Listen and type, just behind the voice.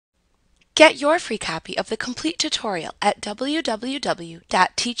Get your free copy of the complete tutorial at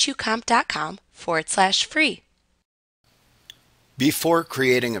www.teachucomp.com/free. Before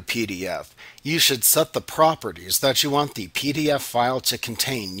creating a PDF, you should set the properties that you want the PDF file to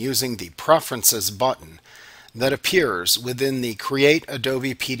contain using the Preferences button that appears within the Create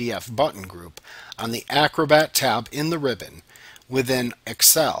Adobe PDF button group on the Acrobat tab in the ribbon within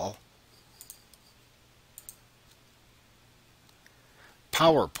Excel,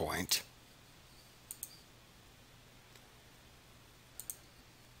 PowerPoint,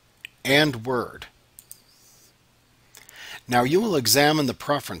 and Word. Now you will examine the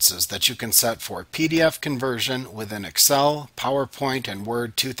preferences that you can set for PDF conversion within Excel, PowerPoint, and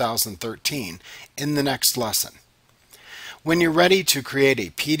Word 2013 in the next lesson. When you're ready to create a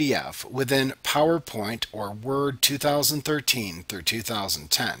PDF within PowerPoint or Word 2013 through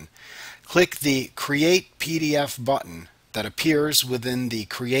 2010, click the Create PDF button that appears within the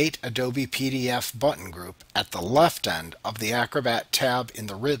Create Adobe PDF button group at the left end of the Acrobat tab in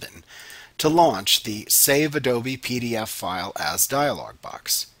the ribbon to launch the Save Adobe PDF File as dialog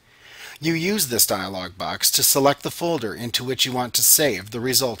box. You use this dialog box to select the folder into which you want to save the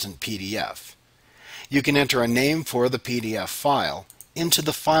resultant PDF. You can enter a name for the PDF file into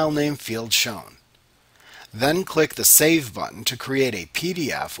the file name field shown. Then click the Save button to create a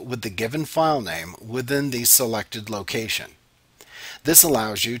PDF with the given file name within the selected location. This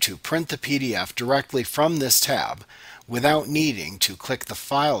allows you to print the PDF directly from this tab without needing to click the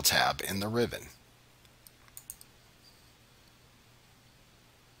File tab in the ribbon.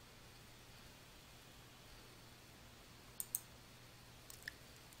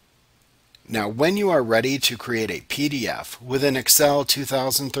 Now, when you are ready to create a PDF within Excel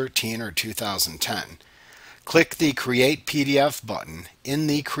 2013 or 2010, click the Create PDF button in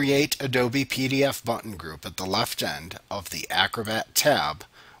the Create Adobe PDF button group at the left end of the Acrobat tab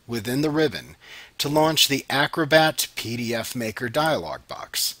within the ribbon to launch the Acrobat PDF Maker dialog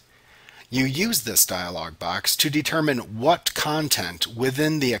box. You use this dialog box to determine what content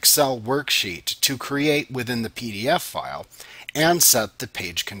within the Excel worksheet to create within the PDF file and set the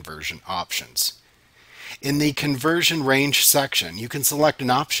page conversion options. In the Conversion Range section, you can select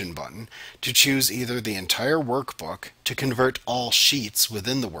an option button to choose either the entire workbook to convert all sheets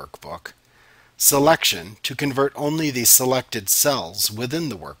within the workbook, Selection to convert only the selected cells within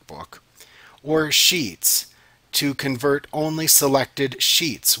the workbook, or Sheets to convert only selected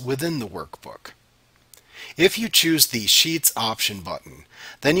sheets within the workbook. If you choose the Sheets option button,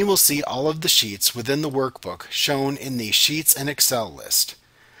 then you will see all of the sheets within the workbook shown in the Sheets in Excel list.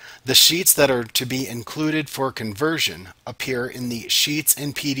 The sheets that are to be included for conversion appear in the Sheets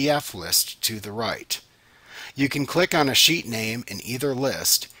in PDF list to the right. You can click on a sheet name in either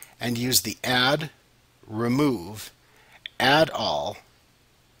list and use the Add, Remove, Add All,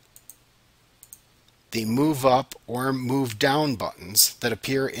 the Move Up or Move Down buttons that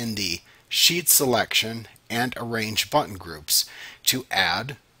appear in the Sheet Selection and Arrange button groups to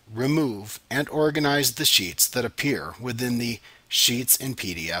add, remove, and organize the sheets that appear within the Sheets in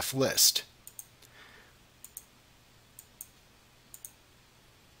PDF list.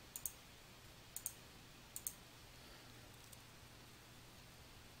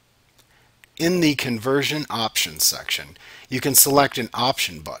 In the Conversion Options section, you can select an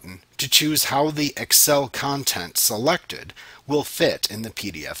option button to choose how the Excel content selected will fit in the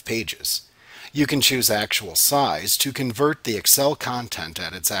PDF pages. You can choose actual size to convert the Excel content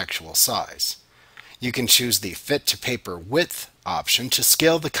at its actual size. You can choose the Fit to Paper Width option to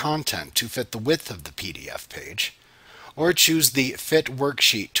scale the content to fit the width of the PDF page, or choose the Fit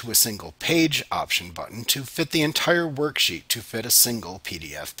Worksheet to a Single Page option button to fit the entire worksheet to fit a single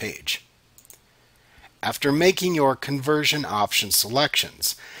PDF page. After making your conversion option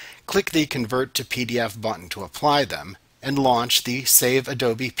selections, click the Convert to PDF button to apply them and launch the Save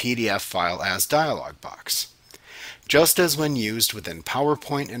Adobe PDF File as dialog box. Just as when used within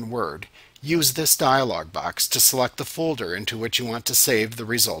PowerPoint and Word, use this dialog box to select the folder into which you want to save the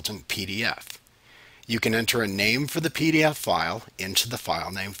resultant PDF. You can enter a name for the PDF file into the file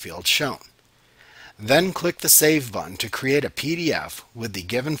name field shown. Then click the Save button to create a PDF with the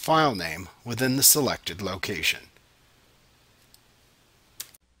given file name within the selected location.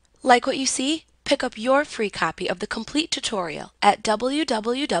 Like what you see? Pick up your free copy of the complete tutorial at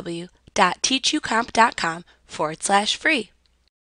www.teachucomp.com/free.